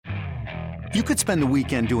You could spend the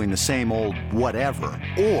weekend doing the same old whatever,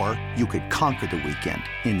 or you could conquer the weekend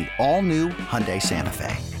in the all-new Hyundai Santa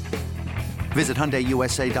Fe. Visit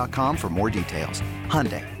HyundaiUSA.com for more details.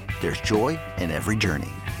 Hyundai, there's joy in every journey.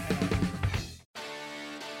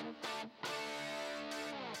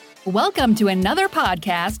 Welcome to another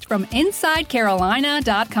podcast from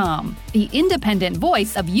InsideCarolina.com, the independent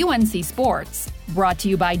voice of UNC Sports. Brought to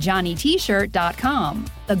you by JohnnyT-shirt.com,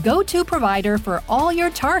 the go-to provider for all your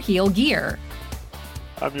Tar Heel gear.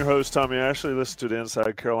 I'm your host, Tommy Ashley. Listen to the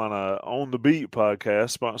Inside Carolina On the Beat podcast,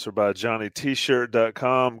 sponsored by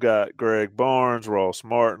JohnnyT-shirt.com. Got Greg Barnes, Ross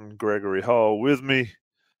Martin, Gregory Hall with me.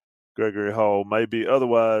 Gregory Hall may be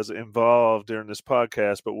otherwise involved during this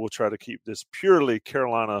podcast, but we'll try to keep this purely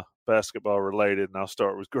Carolina basketball related, and I'll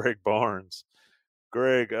start with Greg Barnes.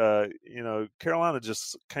 Greg, Carolina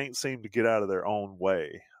just can't seem to get out of their own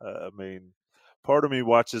way. Part of me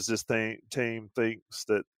watches this team, thinks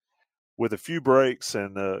that with a few breaks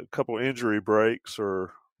and a couple injury breaks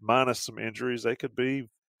or minus some injuries, they could be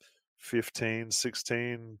 15,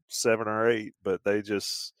 16, 7 or 8, but they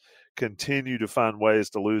just continue to find ways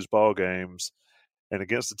to lose ball games. And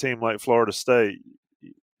against a team like Florida State,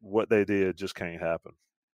 what they did just can't happen.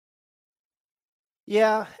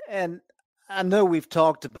 Yeah, and I know we've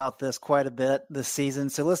talked about this quite a bit this season,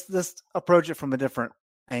 so let's approach it from a different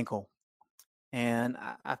angle. And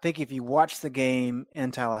I think if you watch the game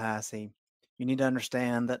in Tallahassee, you need to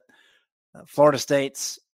understand that Florida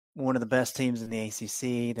State's one of the best teams in the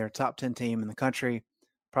ACC. They're a top 10 team in the country,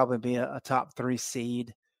 probably be a top 3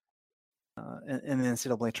 seed in the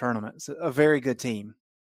NCAA tournament. It's a very good team.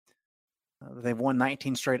 They've won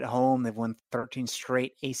 19 straight at home. They've won 13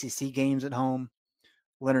 straight ACC games at home.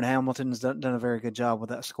 Leonard Hamilton's done a very good job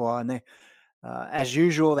with that squad. And they, as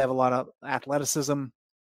usual, they have a lot of athleticism,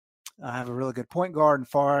 have a really good point guard in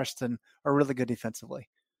Forrest, and are really good defensively.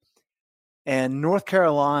 And North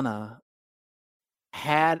Carolina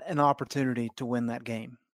had an opportunity to win that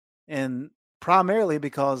game, and primarily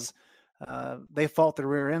because they fought their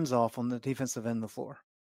rear ends off on the defensive end of the floor.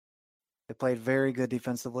 They played very good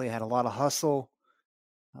defensively, had a lot of hustle,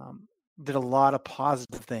 did a lot of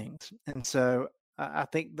positive things. And so I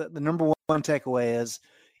think that the number one takeaway is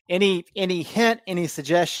any hint, any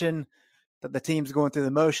suggestion that the team's going through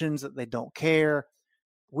the motions, that they don't care,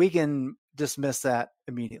 we can dismiss that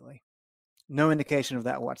immediately. No indication of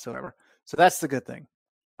that whatsoever. So that's the good thing.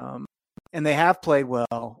 And they have played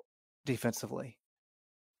well defensively.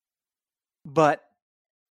 But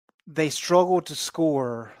they struggled to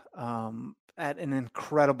score at an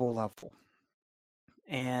incredible level.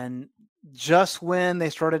 And just when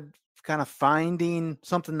they started kind of finding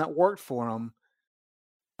something that worked for them,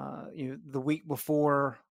 the week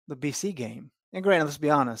before the BC game. And granted, let's be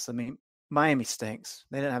honest, Miami stinks.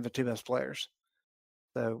 They didn't have the 2 best players.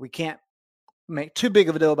 So we can't make too big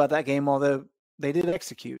of a deal about that game, although they did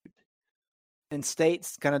execute. And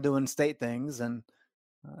State's kind of doing state things, and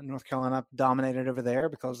North Carolina dominated over there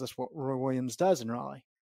because that's what Roy Williams does in Raleigh.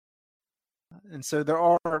 And so there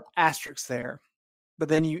are asterisks there. But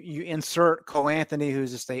then you insert Cole Anthony,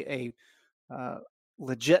 who's just a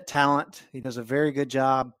legit talent. He does a very good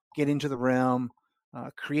job getting to the rim,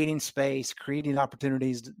 creating space, creating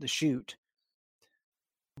opportunities to shoot.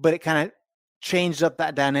 But it kind of changed up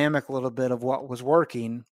that dynamic a little bit of what was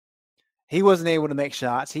working. He wasn't able to make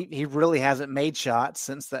shots. He really hasn't made shots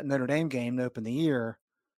since that Notre Dame game to open the year.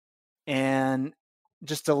 And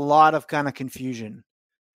just a lot of kind of confusion.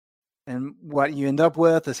 And what you end up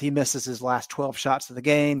with is he misses his last 12 shots of the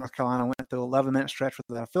game. North Carolina went through an 11-minute stretch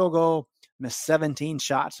without a field goal, missed 17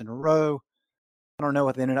 shots in a row. I don't know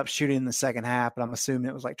what they ended up shooting in the second half, but I'm assuming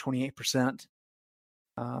it was like 28%,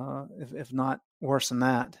 if not worse than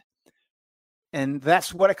that. And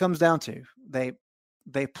that's what it comes down to. They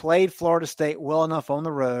played Florida State well enough on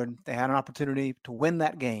the road. They had an opportunity to win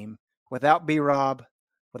that game without B-Rob,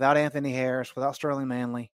 without Anthony Harris, without Sterling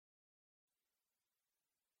Manley.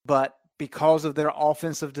 But because of their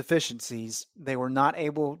offensive deficiencies, they were not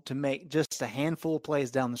able to make just a handful of plays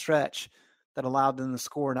down the stretch that allowed them to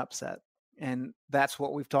score an upset. And that's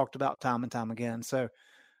what we've talked about time and time again. So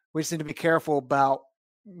we just need to be careful about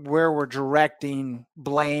where we're directing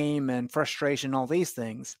blame and frustration, all these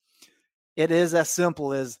things. It is as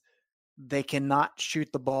simple as they cannot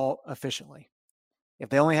shoot the ball efficiently. If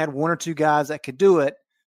they only had 1 or 2 guys that could do it,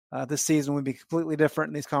 this season would be completely different,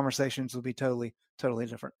 and these conversations would be totally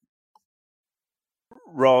different.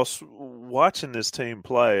 Ross, watching this team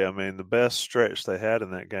play, the best stretch they had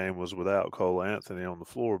in that game was without Cole Anthony on the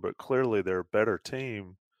floor, but clearly they're a better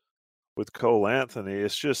team with Cole Anthony.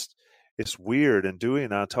 It's it's weird. And Dewey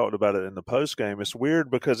and I talked about it in the post game. It's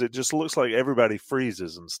weird because it just looks like everybody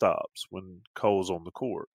freezes and stops when Cole's on the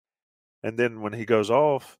court. And then when he goes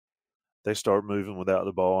off, they start moving without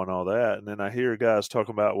the ball and all that. And then I hear guys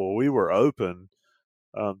talking about, well, we were open.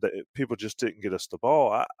 That people just didn't get us the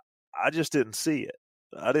ball. I just didn't see it.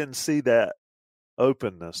 I didn't see that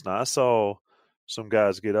openness. Now, I saw some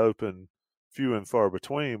guys get open, few and far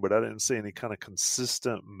between, but I didn't see any kind of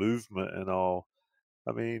consistent movement and all.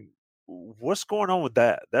 I mean, what's going on with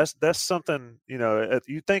that? That's something,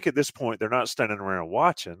 you think at this point they're not standing around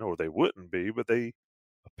watching, or they wouldn't be, but they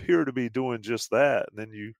appear to be doing just that. And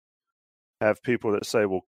then you have people that say,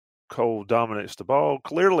 well, Cole dominates the ball.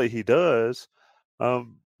 Clearly he does.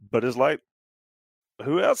 But it's like,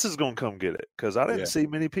 who else is going to come get it? Because I didn't see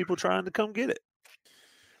many people trying to come get it.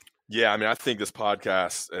 Yeah, I mean, I think this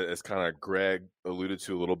podcast, as kind of Greg alluded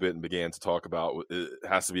to a little bit and began to talk about, it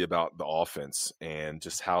has to be about the offense and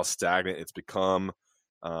just how stagnant it's become.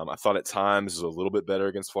 I thought at times it was a little bit better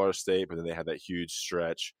against Florida State, but then they had that huge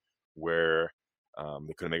stretch where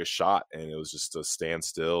they couldn't make a shot, and it was just a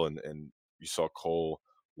standstill, and you saw Cole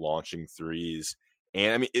launching threes.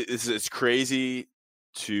 And, I mean, it's crazy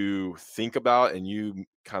to think about, and you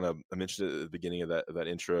kind of mentioned it at the beginning of that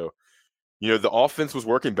intro. The offense was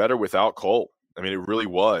working better without Cole. I mean, it really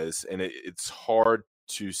was. And it's hard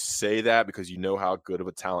to say that because you know how good of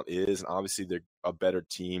a talent is. And obviously, they're a better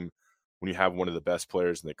team when you have one of the best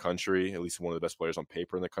players in the country, at least one of the best players on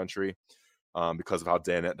paper in the country, because of how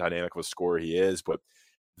dynamic of a scorer he is. But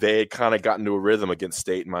they had kind of gotten into a rhythm against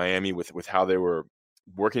State and Miami with how they were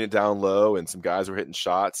working it down low, and some guys were hitting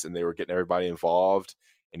shots, and they were getting everybody involved.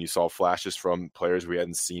 And you saw flashes from players we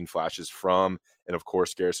hadn't seen flashes from. And, of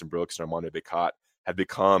course, Garrison Brooks and Armando Bacot had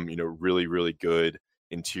become, really, really good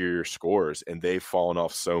interior scorers. And they've fallen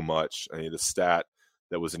off so much. I mean, the stat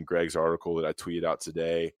that was in Greg's article that I tweeted out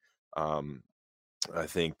today, I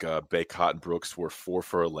think Bacot and Brooks were 4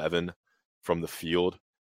 for 11 from the field.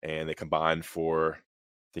 And they combined for,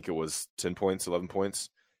 I think it was 10 points, 11 points.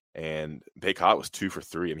 And Bacot was 2 for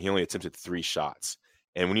 3. I mean, he only attempted 3 shots.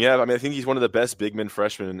 And when I think he's one of the best big men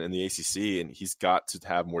freshmen in the ACC, and he's got to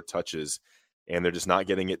have more touches, and they're just not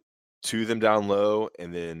getting it to them down low.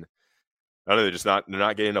 And then, I don't know, they're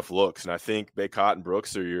not getting enough looks. And I think Bacot and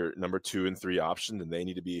Brooks are your number 2 and 3 option, and they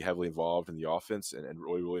need to be heavily involved in the offense. And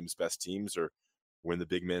Roy Williams' best teams are when the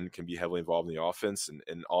big men can be heavily involved in the offense.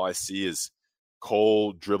 And all I see is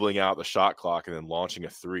Cole dribbling out the shot clock and then launching a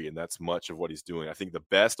 3, and that's much of what he's doing. I think the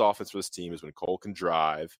best offense for this team is when Cole can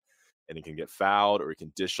drive, and he can get fouled, or he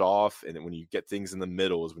can dish off. And when you get things in the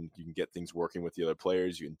middle is when you can get things working with the other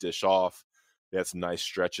players. You can dish off. They had some nice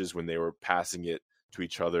stretches when they were passing it to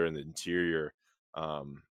each other in the interior.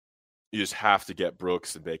 You just have to get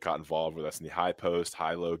Brooks and Bacot involved with us in the high post,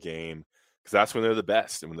 high-low game, because that's when they're the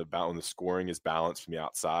best. And when the scoring is balanced from the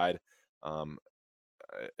outside,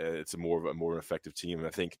 it's a more of an effective team. And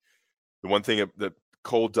I think the one thing that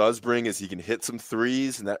Cole does bring is he can hit some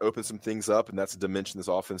threes, and that opens some things up. And that's a dimension this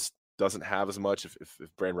offense doesn't have as much if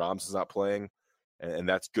Brandon Robinson's not playing, and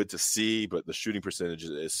that's good to see. But the shooting percentage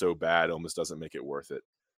is so bad, it almost doesn't make it worth it.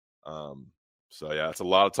 So yeah, it's a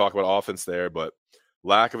lot of talk about offense there, but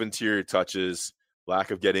lack of interior touches, lack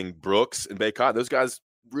of getting Brooks and Bacot. Those guys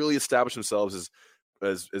really established themselves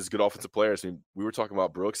as good offensive players. I mean, we were talking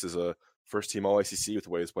about Brooks as a first-team All-ACC with the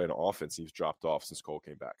way he's playing on offense. He's dropped off since Cole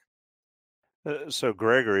came back. So,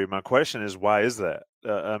 Gregory, my question is, why is that?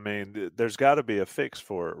 I mean, there's got to be a fix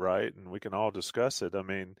for it, right? And we can all discuss it. I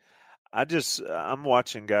mean, I'm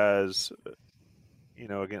watching guys,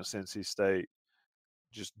 against NC State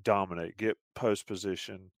just dominate, get post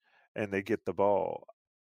position, and they get the ball.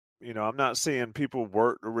 I'm not seeing people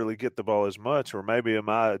work to really get the ball as much, or maybe am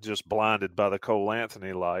I just blinded by the Cole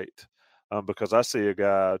Anthony light? Because I see a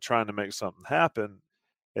guy trying to make something happen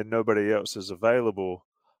and nobody else is available.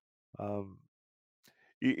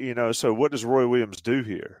 So what does Roy Williams do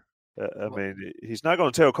here? I mean, he's not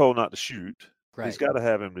going to tell Cole not to shoot. Right. He's got to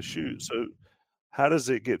have him to shoot. So how does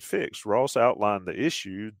it get fixed? Ross outlined the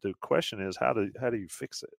issue. The question is, how do you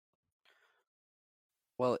fix it?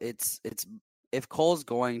 Well, it's if Cole's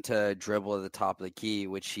going to dribble at the top of the key,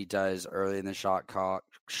 which he does early in the shot clock,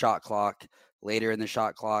 later in the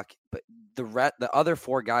shot clock, but the other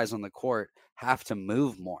 4 guys on the court have to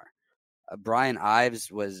move more. Brian Ives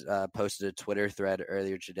was posted a Twitter thread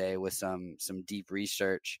earlier today with some deep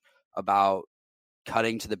research about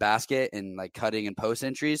cutting to the basket and like cutting and post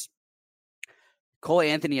entries. Cole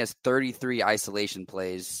Anthony has 33 isolation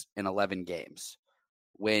plays in 11 games.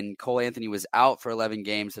 When Cole Anthony was out for 11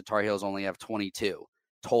 games, the Tar Heels only have 22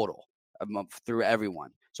 total through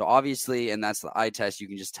everyone. So obviously, and that's the eye test, you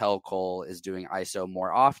can just tell Cole is doing ISO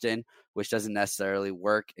more often, which doesn't necessarily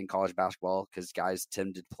work in college basketball because guys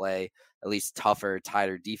tend to play at least tougher,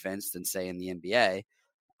 tighter defense than, say, in the NBA.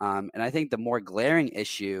 And I think the more glaring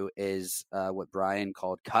issue is what Brian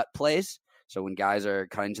called cut plays. So when guys are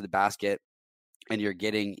cutting to the basket and you're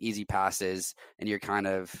getting easy passes and you're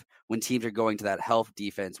when teams are going to that help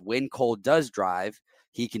defense, when Cole does drive,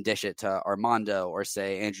 he can dish it to Armando or,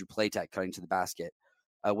 say, Andrew Platek cutting to the basket.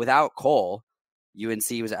 Without Cole,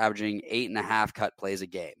 UNC was averaging 8.5 cut plays a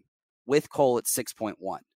game. With Cole, it's 6.1.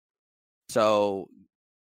 So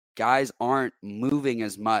guys aren't moving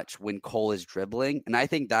as much when Cole is dribbling. And I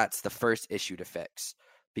think that's the first issue to fix,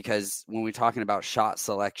 because when we're talking about shot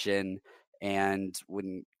selection and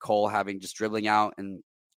when Cole having just dribbling out and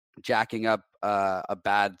jacking up a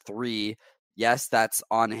bad three, yes, that's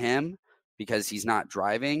on him because he's not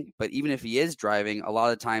driving. But even if he is driving, a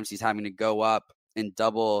lot of times he's having to go up and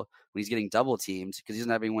double when he's getting double teamed because he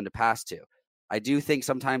doesn't have anyone to pass to. I do think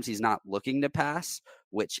sometimes he's not looking to pass,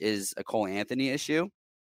 which is a Cole Anthony issue.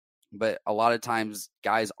 But a lot of times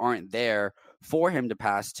guys aren't there for him to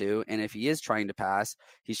pass to. And if he is trying to pass,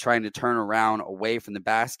 he's trying to turn around away from the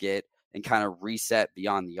basket and kind of reset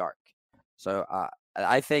beyond the arc. So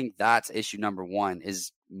I think that's issue number one,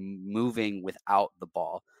 is moving without the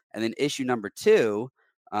ball. And then issue number two,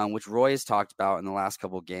 which Roy has talked about in the last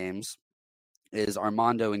couple of games, is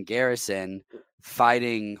Armando and Garrison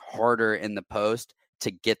fighting harder in the post to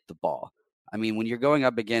get the ball. I mean, when you're going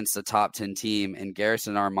up against a top 10 team and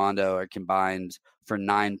Garrison and Armando are combined for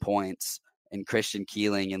 9 points and Christian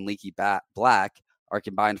Keeling and Leaky Black are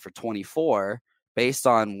combined for 24, based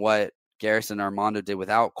on what Garrison and Armando did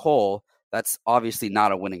without Cole, that's obviously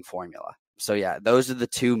not a winning formula. So, yeah, those are the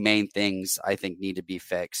two main things I think need to be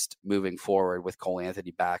fixed moving forward with Cole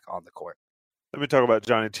Anthony back on the court. Let me talk about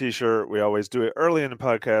Johnny T-Shirt. We always do it early in the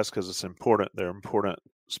podcast because it's important. They're important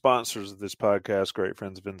sponsors of this podcast, great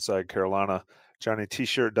friends of Inside Carolina.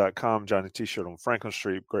 JohnnyT-Shirt.com, Johnny T-Shirt on Franklin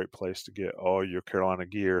Street. Great place to get all your Carolina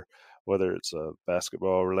gear, whether it's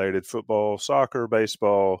basketball-related, football, soccer,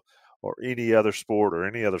 baseball, or any other sport or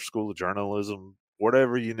any other school of journalism.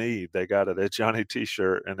 Whatever you need, they got it at Johnny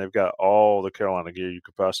T-Shirt, and they've got all the Carolina gear you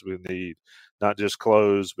could possibly need, not just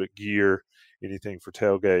clothes, but gear, anything for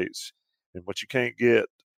tailgates. And what you can't get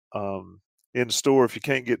in store, if you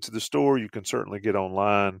can't get to the store, you can certainly get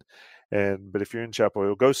online. But if you're in Chapel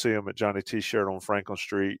Hill, go see them at Johnny T-Shirt on Franklin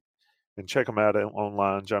Street and check them out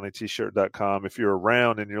online, JohnnyT-Shirt.com. If you're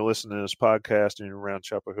around and you're listening to this podcast and you're around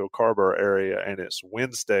Chapel Hill, Carrboro area, and it's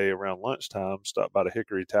Wednesday around lunchtime, stop by the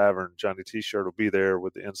Hickory Tavern. Johnny T-Shirt will be there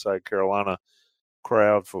with the Inside Carolina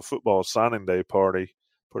crowd for football signing day party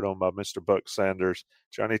put on by Mr. Buck Sanders.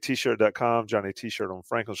 JohnnyT-Shirt.com, Johnny T-Shirt on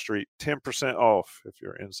Franklin Street, 10% off if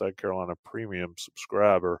you're an Inside Carolina premium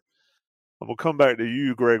subscriber. And we'll come back to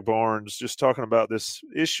you, Greg Barnes, just talking about this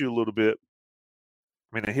issue a little bit.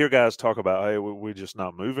 I mean, I hear guys talk about, hey, we're just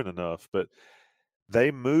not moving enough, but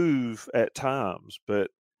they move at times.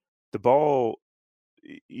 But the ball,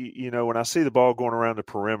 when I see the ball going around the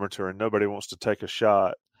perimeter and nobody wants to take a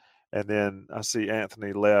shot, and then I see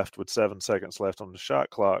Anthony left with 7 seconds left on the shot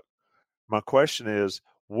clock, my question is,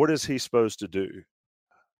 what is he supposed to do?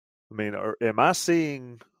 I mean, am I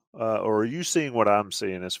seeing or are you seeing what I'm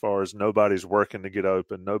seeing as far as nobody's working to get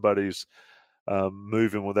open, nobody's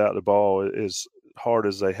moving without the ball as hard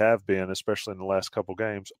as they have been, especially in the last couple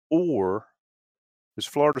games? Or is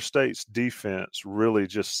Florida State's defense really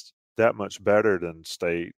just that much better than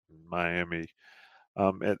State and Miami,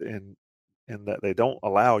 in that they don't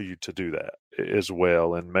allow you to do that as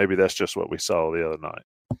well? And maybe that's just what we saw the other night.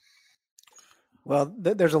 Well,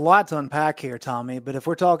 there's a lot to unpack here, Tommy, but if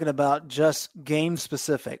we're talking about just game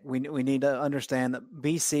specific, we need to understand that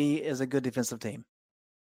BC is a good defensive team.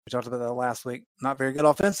 We talked about that last week. Not very good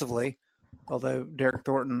offensively, although Derek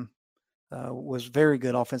Thornton was very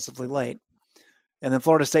good offensively late. And then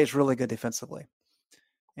Florida State's really good defensively.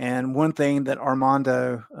 And one thing that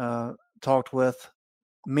Armando talked with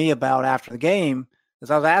me about after the game is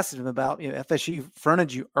I was asking him about, FSU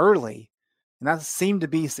fronted you early, and that seemed to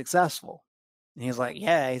be successful. And he's like,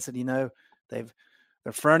 yeah. He said, they're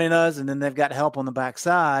fronting us, and then they've got help on the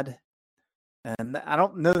backside. And I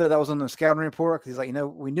don't know that was on the scouting report, because he's like,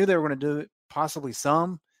 we knew they were going to do it, possibly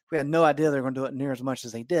some. We had no idea they were going to do it near as much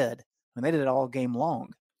as they did. And they did it all game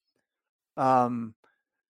long. And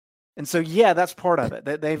so, yeah, that's part of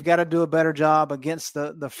it. They've got to do a better job against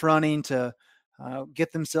the fronting to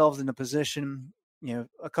get themselves in a position.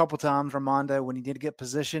 A couple times, Armando, when he did get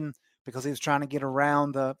position, because he was trying to get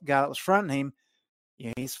around the guy that was fronting him,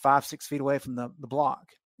 he's 5-6 feet away from the block.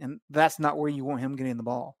 And that's not where you want him getting the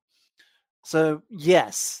ball. So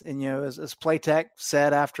yes, and as Playtech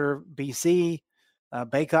said after BC,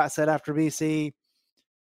 Baycott said after BC,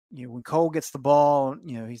 when Cole gets the ball,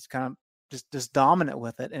 he's kind of just dominant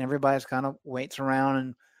with it, and everybody's kind of waits around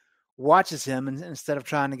and watches him instead of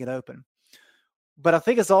trying to get open. But I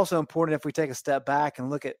think it's also important if we take a step back and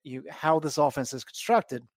look at how this offense is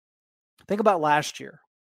constructed. Think about last year.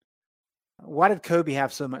 Why did Kobe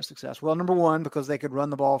have so much success? Well, number one, because they could run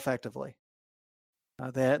the ball effectively.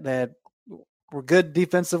 They were good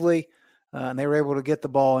defensively, and they were able to get the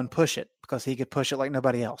ball and push it because he could push it like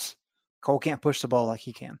nobody else. Cole can't push the ball like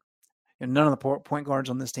he can. And none of the point guards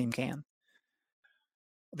on this team can.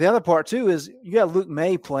 The other part, too, is you got Luke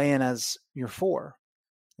May playing as your 4,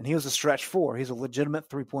 and he was a stretch 4. He's a legitimate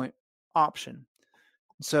three-point option.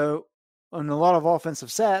 So on a lot of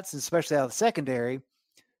offensive sets, especially out of the secondary,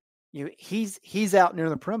 he's out near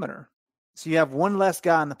the perimeter. So you have one less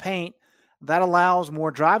guy in the paint. That allows more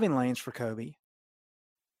driving lanes for Kobe.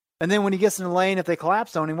 And then when he gets in the lane, if they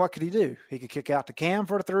collapse on him, what could he do? He could kick out to Cam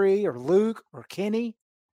for a 3, or Luke, or Kenny.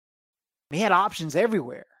 He had options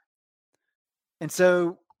everywhere. And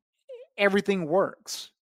so everything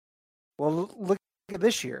works. Well, look at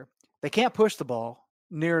this year. They can't push the ball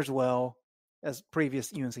near as well as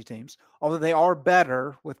previous UNC teams, although they are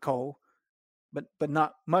better with Cole, but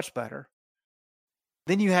not much better.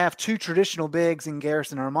 Then you have 2 traditional bigs in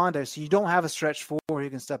Garrison and Armando, so you don't have a stretch 4 who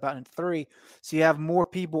can step out into 3. So you have more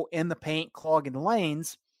people in the paint clogging the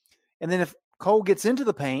lanes. And then if Cole gets into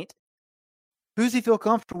the paint, who's he feel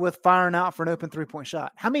comfortable with firing out for an open three-point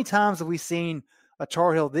shot? How many times have we seen a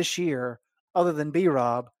Tar Heel this year, other than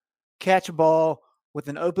B-Rob, catch a ball with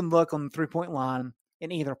an open look on the three-point line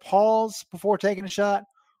and either pause before taking a shot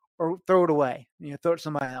or throw it away, throw it to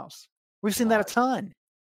somebody else? We've seen that a ton,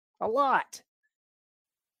 a lot.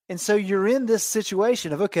 And so you're in this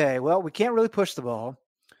situation of, okay, well, we can't really push the ball.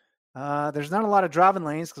 There's not a lot of driving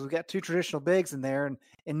lanes because we've got 2 traditional bigs in there,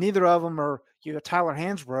 and neither of them are a Tyler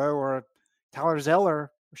Hansbrough or a Tyler Zeller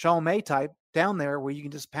or Sean May type down there where you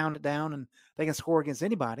can just pound it down and they can score against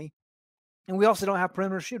anybody. And we also don't have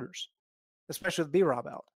perimeter shooters, especially with B-Rob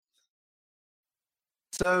out.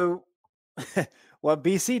 So what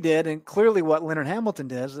BC did, and clearly what Leonard Hamilton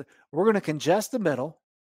did, is we're going to congest the middle,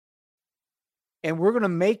 and we're going to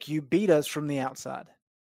make you beat us from the outside.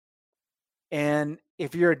 And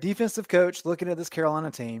if you're a defensive coach looking at this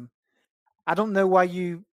Carolina team, I don't know why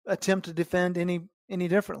you attempt to defend any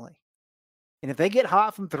differently. And if they get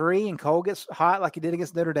hot from 3 and Cole gets hot like he did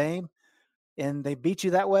against Notre Dame and they beat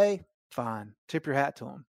you that way, fine. Tip your hat to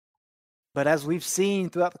them. But as we've seen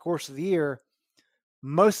throughout the course of the year,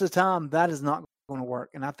 most of the time that is not going to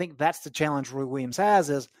work. And I think that's the challenge Roy Williams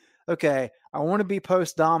has is, okay, I want to be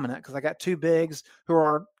post-dominant because I got 2 bigs who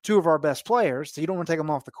are 2 of our best players, so you don't want to take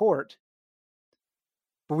them off the court.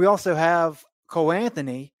 But we also have Cole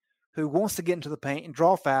Anthony who wants to get into the paint and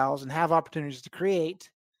draw fouls and have opportunities to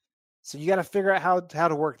create. So you got to figure out how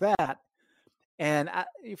to work that. And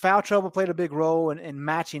foul trouble played a big role, and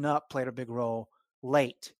matching up played a big role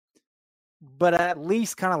late. But I at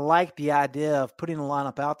least kind of like the idea of putting a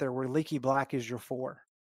lineup out there where Leaky Black is your 4.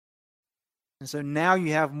 And so now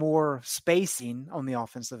you have more spacing on the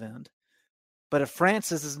offensive end. But if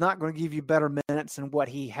Francis is not going to give you better minutes than what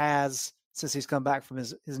he has since he's come back from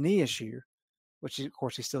his knee issue, which of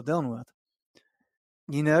course he's still dealing with,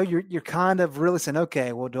 you're kind of really saying,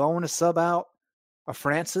 okay, well, do I want to sub out a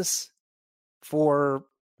Francis for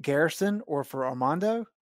Garrison or for Armando?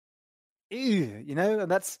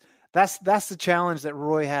 And that's the challenge that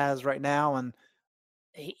Roy has right now, and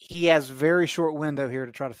he has very short window here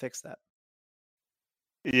to try to fix that.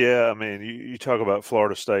 Yeah, I mean, you talk about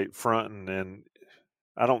Florida State fronting, and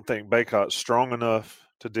I don't think Baycott's strong enough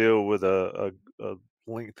to deal with a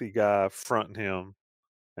lengthy guy fronting him,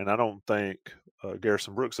 and I don't think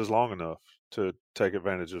Garrison Brooks is long enough to take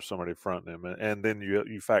advantage of somebody fronting him. And then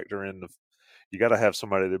you factor in you got to have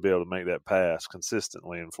somebody to be able to make that pass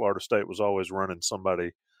consistently, and Florida State was always running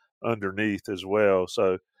somebody underneath as well.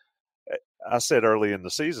 So I said early in the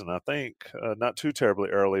season, I think, not too terribly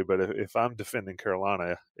early, but if I'm defending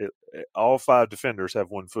Carolina, all 5 defenders have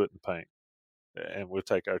 1 foot in the paint, and we'll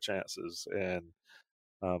take our chances. And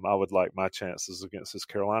I would like my chances against this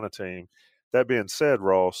Carolina team. That being said,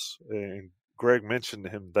 Ross, and Greg mentioned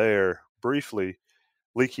him there briefly,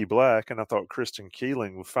 Leaky Black, and I thought Christian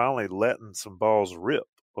Keeling was finally letting some balls rip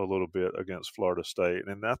a little bit against Florida State.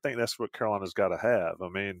 And I think that's what Carolina's got to have. I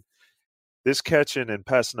mean, this catching and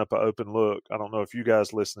passing up an open look, I don't know if you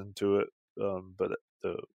guys listening to it, but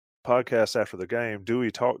the podcast after the game,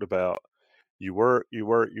 Dewey talked about you work,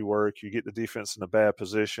 you get the defense in a bad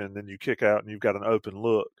position, then you kick out and you've got an open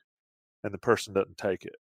look and the person doesn't take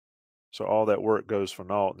it. So all that work goes for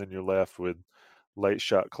naught, and then you're left with late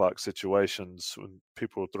shot clock situations when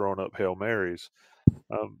people are throwing up Hail Marys.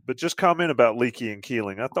 But just comment about Leaky and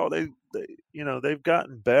Keeling. I thought they've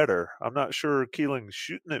gotten better. I'm not sure Keeling's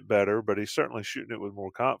shooting it better, but he's certainly shooting it with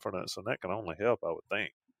more confidence, and that can only help, I would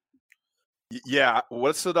think. Yeah,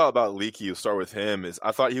 what stood out about Leaky, we'll start with him, is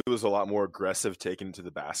I thought he was a lot more aggressive taking it to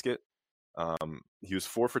the basket. He was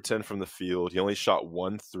 4 for 10 from the field. He only shot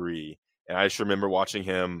 1 3. And I just remember watching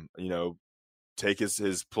him, take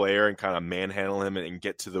his player and kind of manhandle him and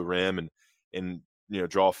get to the rim and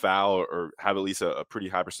draw a foul or have at least a pretty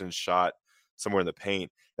high percentage shot somewhere in the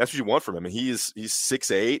paint. That's what you want from him. And he's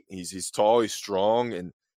 6'8", he's tall, he's strong,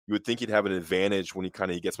 and you would think he'd have an advantage when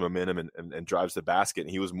he gets momentum and drives the basket. And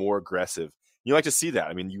he was more aggressive. You like to see that.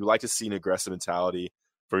 I mean, you like to see an aggressive mentality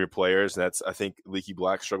from your players. And I think Leaky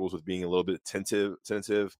Black struggles with being a little bit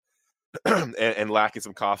tentative and lacking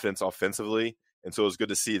some confidence offensively. And so it was good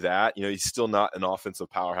to see that. He's still not an offensive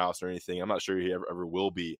powerhouse or anything. I'm not sure he ever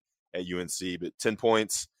will be at UNC, but 10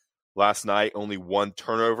 points last night, only 1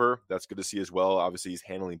 turnover. That's good to see as well. Obviously, he's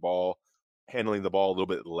handling the ball a little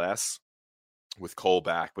bit less with Cole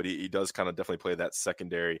back, but he does kind of definitely play that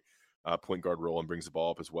secondary point guard role and brings the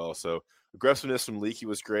ball up as well. So aggressiveness from Leaky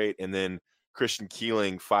was great. And then Christian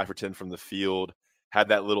Keeling, 5 for 10 from the field, had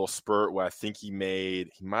that little spurt where I think he might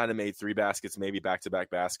have made 3 baskets, maybe back-to-back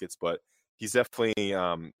baskets, but he's definitely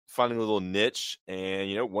finding a little niche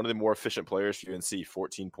and, one of the more efficient players for UNC,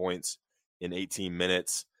 14 points in 18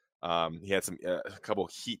 minutes. He had a couple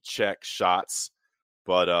heat check shots,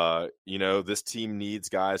 but, this team needs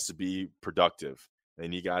guys to be productive. They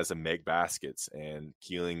need guys to make baskets, and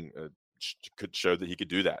Keeling could show that he could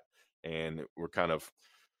do that. And we're kind of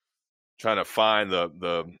trying to find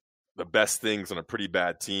the best things on a pretty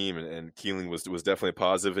bad team, and Keeling was definitely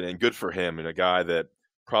positive and good for him, and a guy that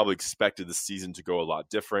probably expected the season to go a lot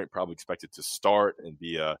different, probably expected to start and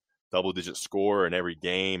be a double-digit scorer in every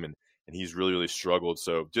game, and he's really, really struggled.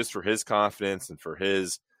 So just for his confidence and for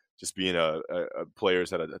his just being a player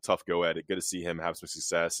who's had a tough go at it, good to see him have some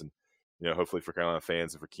success. And, hopefully for Carolina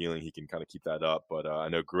fans and for Keeling, he can kind of keep that up. But I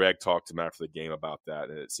know Greg talked to him after the game about that,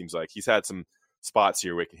 and it seems like he's had some spots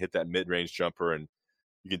here where he can hit that mid-range jumper, and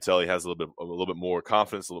you can tell he has a little bit more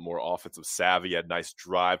confidence, a little more offensive savvy. He had a nice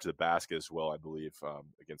drive to the basket as well, I believe,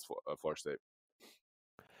 against Florida State.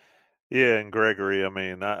 Yeah, and Gregory, I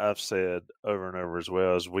mean, I've said over and over as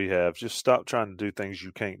well as we have, just stop trying to do things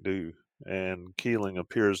you can't do. And Keeling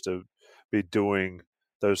appears to be doing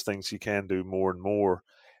those things he can do more and more.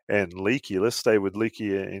 And Leaky, let's stay with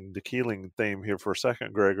Leaky and the Keeling theme here for a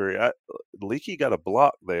second, Gregory. Leaky got a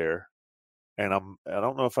block there. And I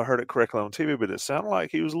don't know if I heard it correctly on TV, but it sounded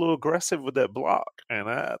like he was a little aggressive with that block. And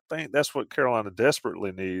I think that's what Carolina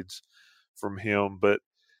desperately needs from him. But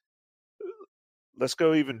let's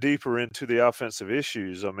go even deeper into the offensive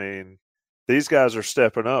issues. I mean, these guys are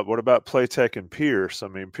stepping up. What about Playtech and Pierce? I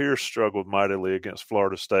mean, Pierce struggled mightily against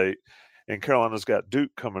Florida State, and Carolina's got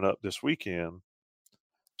Duke coming up this weekend.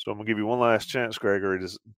 So I'm going to give you one last chance, Gregory.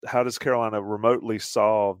 How does Carolina remotely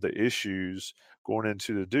solve the issues going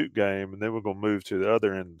into the Duke game? And then we're going to move to the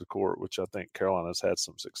other end of the court, which I think Carolina's had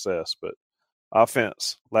some success. But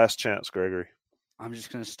offense, last chance, Gregory. I'm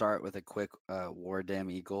just going to start with a quick War Damn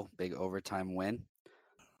Eagle, big overtime win.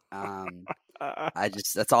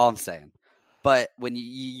 That's all I'm saying. But when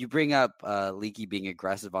you bring up Leaky being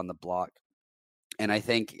aggressive on the block, and I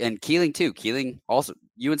think, and Keeling too. Keeling also,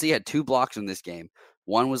 UNC had 2 blocks in this game.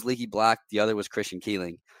 One was Leaky Black, the other was Christian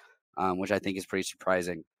Keeling, which I think is pretty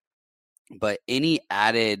surprising. But any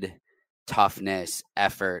added toughness,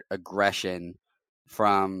 effort, aggression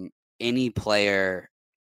from any player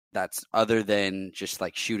that's other than just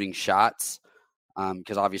like shooting shots,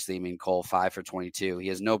 because obviously, I mean, Cole 5 for 22. He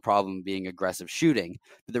has no problem being aggressive shooting.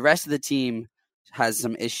 But the rest of the team has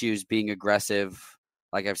some issues being aggressive,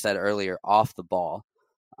 like I've said earlier, off the ball.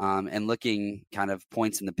 And looking kind of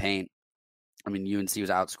points in the paint. I mean, UNC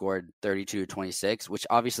was outscored 32-26, which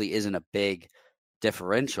obviously isn't a big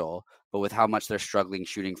differential, but with how much they're struggling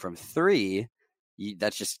shooting from 3,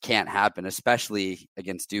 that just can't happen, especially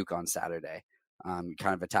against Duke on Saturday,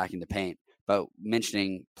 kind of attacking the paint. But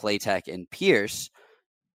mentioning Playtech and Pierce,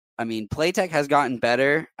 I mean, Playtech has gotten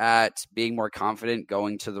better at being more confident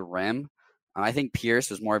going to the rim. I think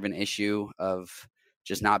Pierce was more of an issue of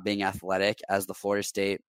just not being athletic as the Florida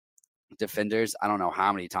State defenders. I don't know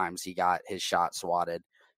how many times he got his shot swatted.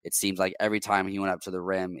 It seems like every time he went up to the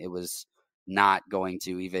rim, it was not going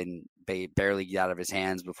to even barely get out of his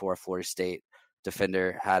hands before a Florida State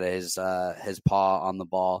defender had his paw on the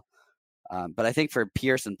ball. But I think for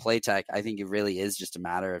Pierce and Playtech, I think it really is just a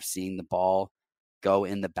matter of seeing the ball go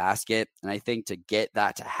in the basket. And I think to get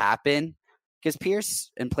that to happen, because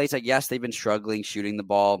Pierce and Platek, yes, they've been struggling shooting the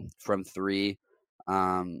ball from three,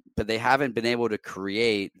 but they haven't been able to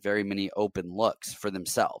create very many open looks for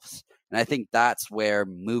themselves. And I think that's where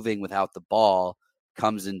moving without the ball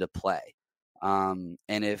comes into play. And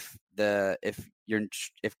if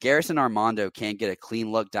Garrison Armando can't get a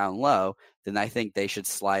clean look down low, then I think they should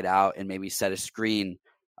slide out and maybe set a screen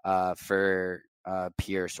for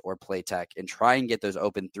Pierce or Platek and try and get those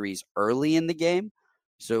open threes early in the game.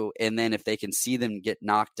 So, and then if they can see them get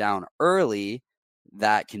knocked down early,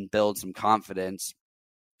 that can build some confidence.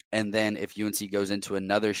 And then if UNC goes into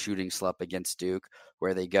another shooting slump against Duke,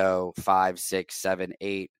 where they go 5, 6, 7,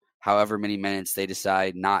 8, however many minutes they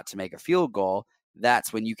decide not to make a field goal,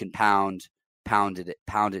 that's when you can pound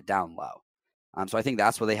it down low. So I think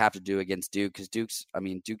that's what they have to do against Duke, because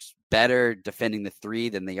Duke's better defending the three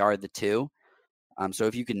than they are the two. So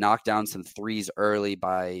if you can knock down some threes early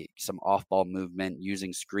by some off-ball movement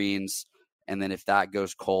using screens, and then if that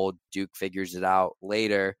goes cold, Duke figures it out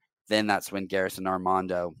later, then that's when Garrison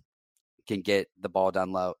Armando can get the ball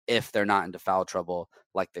down low if they're not into foul trouble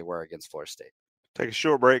like they were against Florida State. Take a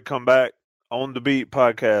short break, come back. On the Beat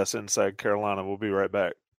podcast, Inside Carolina. We'll be right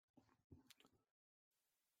back.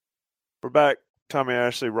 We're back. Tommy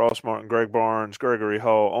Ashley, Ross Martin, Greg Barnes, Gregory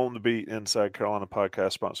Hall, On the Beat, Inside Carolina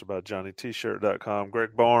podcast, sponsored by JohnnyT-shirt.com. Greg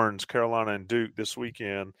Barnes, Carolina and Duke this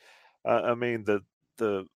weekend. I mean,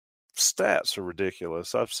 the stats are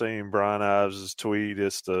ridiculous. I've seen Brian Ives' tweet.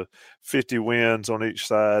 It's the 50 wins on each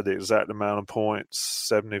side, the exact amount of points,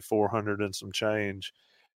 7,400 and some change.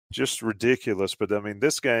 Just ridiculous. But, I mean,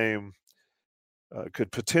 this game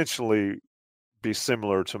could potentially be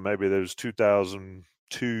similar to maybe those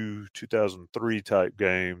 2002, 2003 type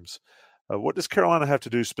games. What does Carolina have to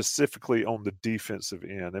do specifically on the defensive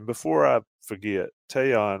end? And before I forget,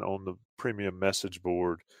 Tayon on the premium message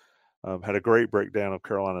board had a great breakdown of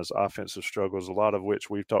Carolina's offensive struggles, a lot of which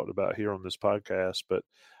we've talked about here on this podcast, but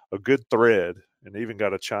a good thread, and even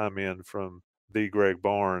got a chime in from the Greg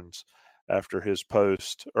Barnes after his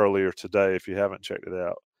post earlier today. If you haven't checked it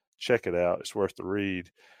out, check it out. It's worth the read.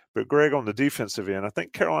 But Greg, on the defensive end, I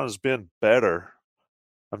think Carolina's been better.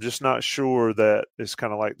 I'm just not sure that it's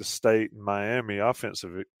kind of like the State and Miami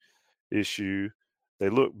offensive issue. They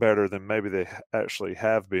look better than maybe they actually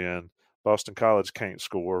have been. Boston College can't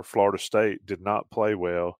score. Florida State did not play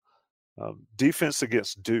well. Defense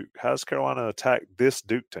against Duke. How does Carolina attack this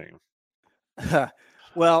Duke team?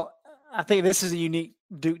 Well, I think this is a unique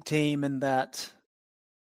Duke team in that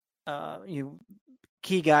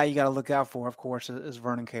key guy you got to look out for, of course, is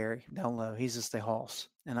Vernon Carey down low. He's just a hoss.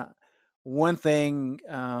 And one thing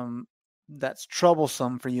that's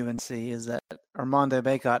troublesome for UNC is that Armando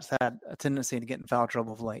Bacot's had a tendency to get in foul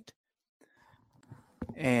trouble of late.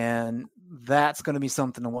 And that's going to be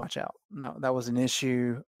something to watch out. No, that was an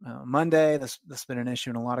issue Monday. That's been an issue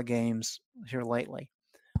in a lot of games here lately.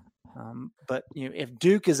 But if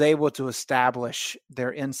Duke is able to establish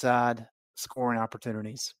their inside scoring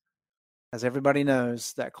opportunities, as everybody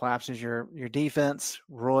knows, that collapses your defense.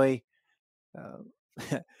 Roy,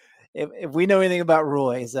 if we know anything about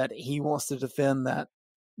Roy, is that he wants to defend that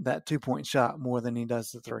 2-point shot more than he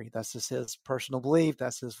does the three. That's just his personal belief.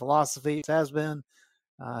 That's his philosophy. It has been.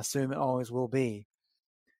 I assume it always will be.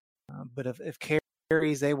 But if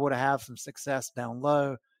Carey's able to have some success down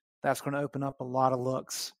low, that's going to open up a lot of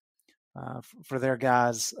looks for their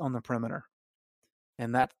guys on the perimeter.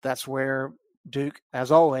 And that's where Duke,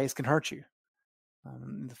 as always, can hurt you.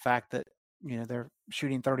 The fact that, they're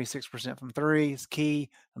shooting 36% from three is key.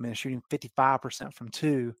 I mean, they're shooting 55% from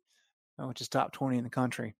two, which is top 20 in the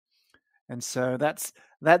country. And so that's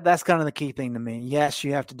kind of the key thing to me. Yes,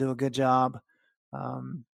 you have to do a good job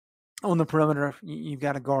on the perimeter. You've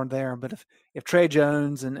got to guard there. But if Trey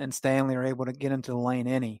Jones and Stanley are able to get into the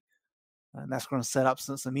lane that's going to set up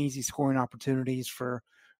some easy scoring opportunities for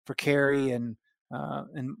Carey and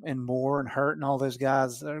Moore and Hurt and all those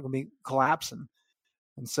guys that are going to be collapsing.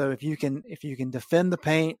 And so if you can defend the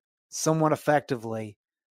paint somewhat effectively,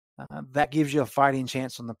 that gives you a fighting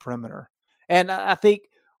chance on the perimeter. And I think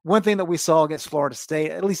one thing that we saw against Florida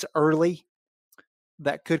State, at least early,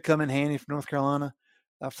 that could come in handy for North Carolina.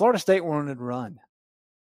 Florida State wanted to run,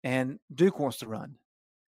 and Duke wants to run.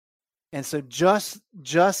 And so just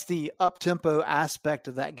the up-tempo aspect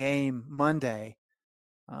of that game Monday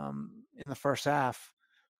in the first half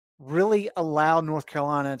really allowed North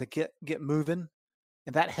Carolina to get moving,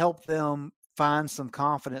 and that helped them find some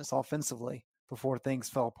confidence offensively before things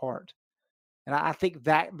fell apart. And I think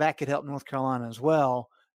that could help North Carolina as well.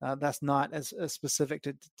 That's not as specific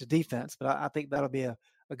to defense, but I think that'll be a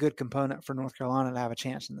good component for North Carolina to have a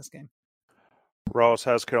chance in this game. Ross,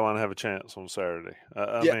 how's Carolina have a chance on Saturday?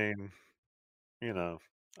 I Yeah. mean,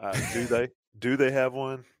 do they? Do they have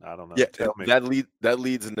one? I don't know. Yeah, Tell me. that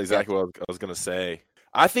leads into exactly what I was going to say.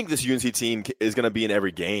 I think this UNC team is going to be in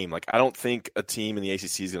every game. Like, I don't think a team in the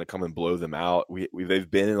ACC is going to come and blow them out.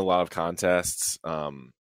 They've been in a lot of contests.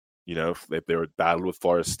 They were battled with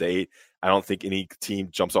Florida State. I don't think any team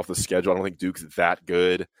jumps off the schedule. I don't think Duke's that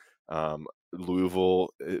good. Louisville,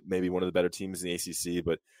 maybe one of the better teams in the ACC,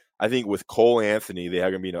 but I think with Cole Anthony, they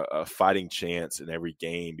are going to be a fighting chance in every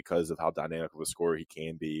game because of how dynamic of a scorer he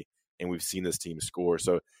can be, and we've seen this team score.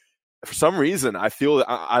 So, for some reason, I feel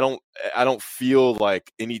I don't feel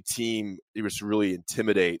like any team just really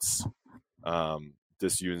intimidates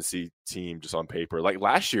this UNC team just on paper. Like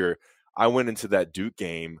last year, I went into that Duke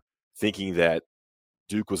game thinking that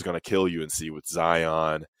Duke was going to kill UNC with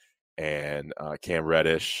Zion and Cam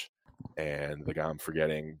Reddish and the guy I'm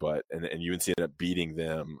forgetting, and UNC ended up beating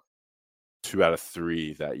them 2 out of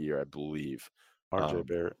 3 that year, I believe. RJ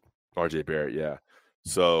Barrett, yeah.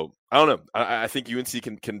 So I don't know. I think UNC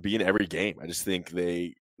can be in every game. I just think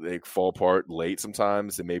they fall apart late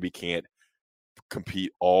sometimes and maybe can't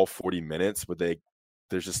compete all 40 minutes, but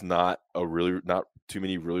there's just not too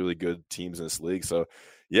many really, really good teams in this league. So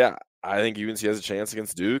yeah, I think UNC has a chance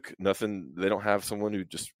against Duke. They don't have someone who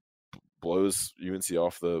just blows UNC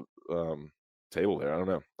off the table there. I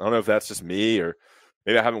don't know if that's just me or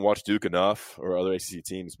maybe I haven't watched Duke enough or other ACC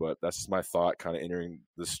teams, but that's just my thought kind of entering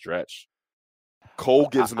the stretch. Cole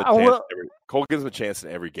gives him a chance. Cole gives him a chance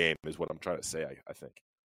in every game is what I'm trying to say, I think.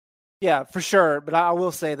 Yeah, for sure. But I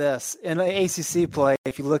will say this. In ACC play,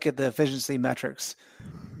 if you look at the efficiency metrics,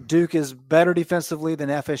 Duke is better defensively than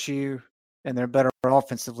FSU, and they're better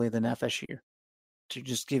offensively than FSU, to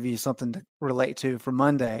just give you something to relate to for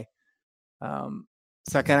Monday. So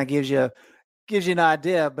that kind of gives you an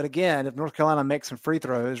idea. But again, if North Carolina makes some free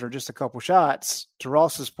throws or just a couple shots, to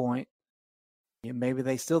Ross's point, maybe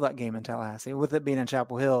they steal that game in Tallahassee. With it being in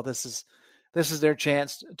Chapel Hill, this is their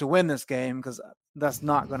chance to win this game, because that's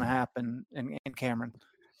not going to happen in Cameron.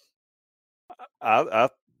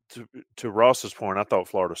 To Ross's point, I thought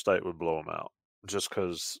Florida State would blow them out just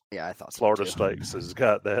because I thought so Florida too. State has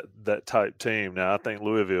got that type team. Now, I think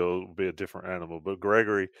Louisville will be a different animal, but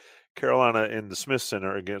Gregory, Carolina in the Smith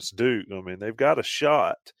Center against Duke, I mean, they've got a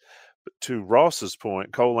shot. But to Ross's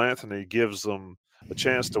point, Cole Anthony gives them a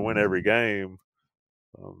chance to win every game.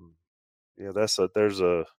 There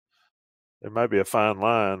might be a fine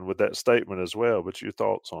line with that statement as well, but your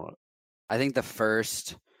thoughts on it? I think the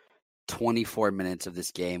first 24 minutes of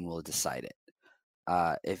this game will decide it.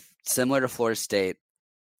 If similar to Florida State,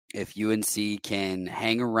 if UNC can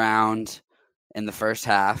hang around in the first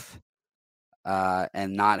half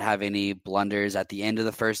and not have any blunders at the end of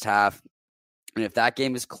the first half, and if that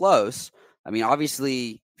game is close, I mean,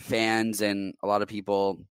 obviously fans and a lot of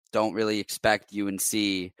people don't really expect UNC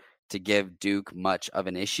to give Duke much of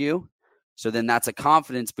an issue. So then that's a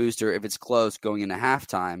confidence booster if it's close going into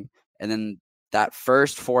halftime. And then that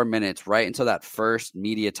first 4 minutes, right until that first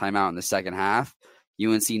media timeout in the second half,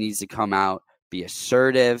 UNC needs to come out, be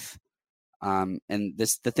assertive. And the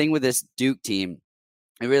thing with this Duke team,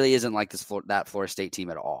 it really isn't like that Florida State team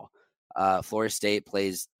at all. Florida State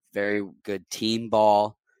plays very good team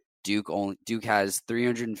ball. Duke has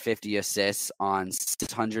 350 assists on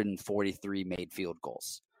 643 made field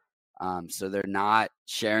goals. So they're not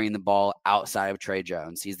sharing the ball outside of Trey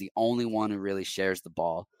Jones. He's the only one who really shares the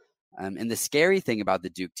ball. And the scary thing about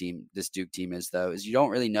this Duke team is you don't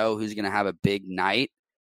really know who's going to have a big night.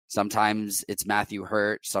 Sometimes it's Matthew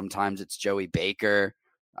Hurt. Sometimes it's Joey Baker.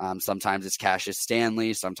 Sometimes it's Cassius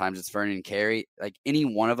Stanley. Sometimes it's Vernon Carey. Like, any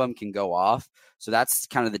one of them can go off. So that's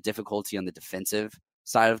kind of the difficulty on the defensive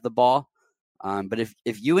side of the ball. But if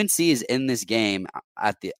UNC is in this game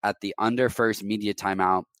at the under first media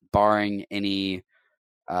timeout, barring any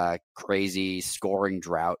crazy scoring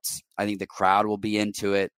droughts, I think the crowd will be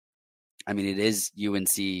into it. I mean, it is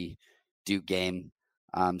UNC Duke game.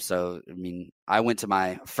 So, I mean, I went to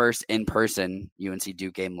my first in-person UNC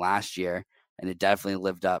Duke game last year, and it definitely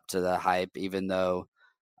lived up to the hype, even though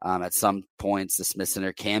at some points the Smith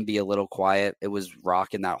Center can be a little quiet. It was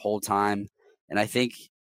rocking that whole time. And I think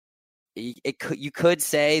you could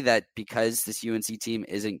say that because this UNC team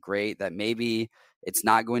isn't great, that maybe it's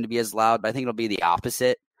not going to be as loud, but I think it'll be the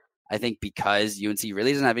opposite. I think because UNC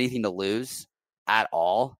really doesn't have anything to lose at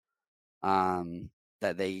all,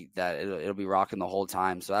 that it'll be rocking the whole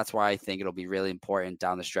time. So that's why I think it'll be really important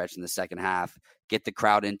down the stretch in the second half. Get the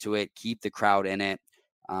crowd into it, keep the crowd in it.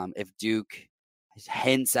 If Duke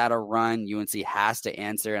hints at a run, UNC has to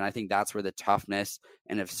answer, and I think that's where the toughness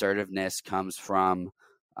and assertiveness comes from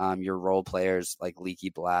your role players like Leaky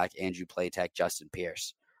Black, Andrew Platek, Justin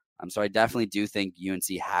Pierce. So I definitely do think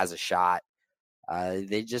UNC has a shot.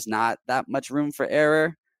 They just not that much room for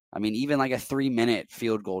error. I mean, even like a 3-minute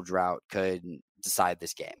field goal drought could decide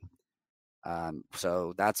this game.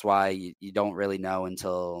 So that's why you don't really know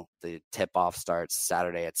until the tip-off starts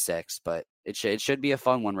Saturday at 6, but it should be a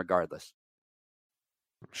fun one regardless.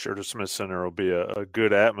 I'm sure the Smith Center will be a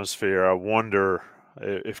good atmosphere. I wonder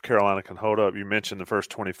if Carolina can hold up. You mentioned the first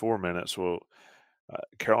 24 minutes. Well,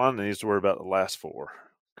 Carolina needs to worry about the last 4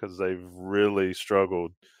 because they've really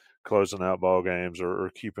struggled closing out ball games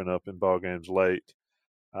or keeping up in ball games late.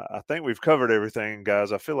 I think we've covered everything,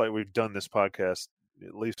 guys. I feel like we've done this podcast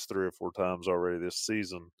at least 3 or 4 times already this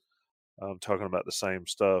season, talking about the same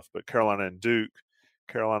stuff. But Carolina and Duke,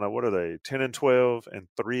 Carolina, what are they? 10-12 and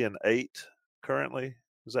 3-8 currently.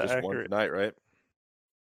 Is that just accurate? One tonight, right?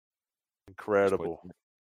 Incredible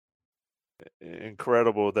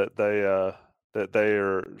that they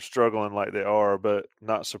are struggling like they are, but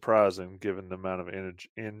not surprising given the amount of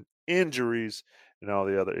injuries and all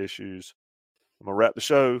the other issues. I'm going to wrap the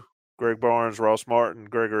show. Greg Barnes, Ross Martin,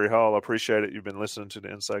 Gregory Hall, I appreciate it. You've been listening to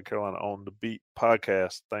the Inside Carolina on the Beat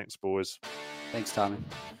podcast. Thanks, boys. Thanks, Tommy.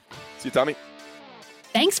 See you, Tommy.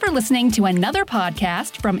 Thanks for listening to another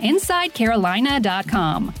podcast from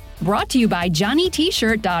InsideCarolina.com. Brought to you by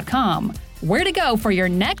JohnnyT-Shirt.com. Where to go for your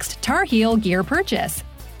next Tar Heel gear purchase.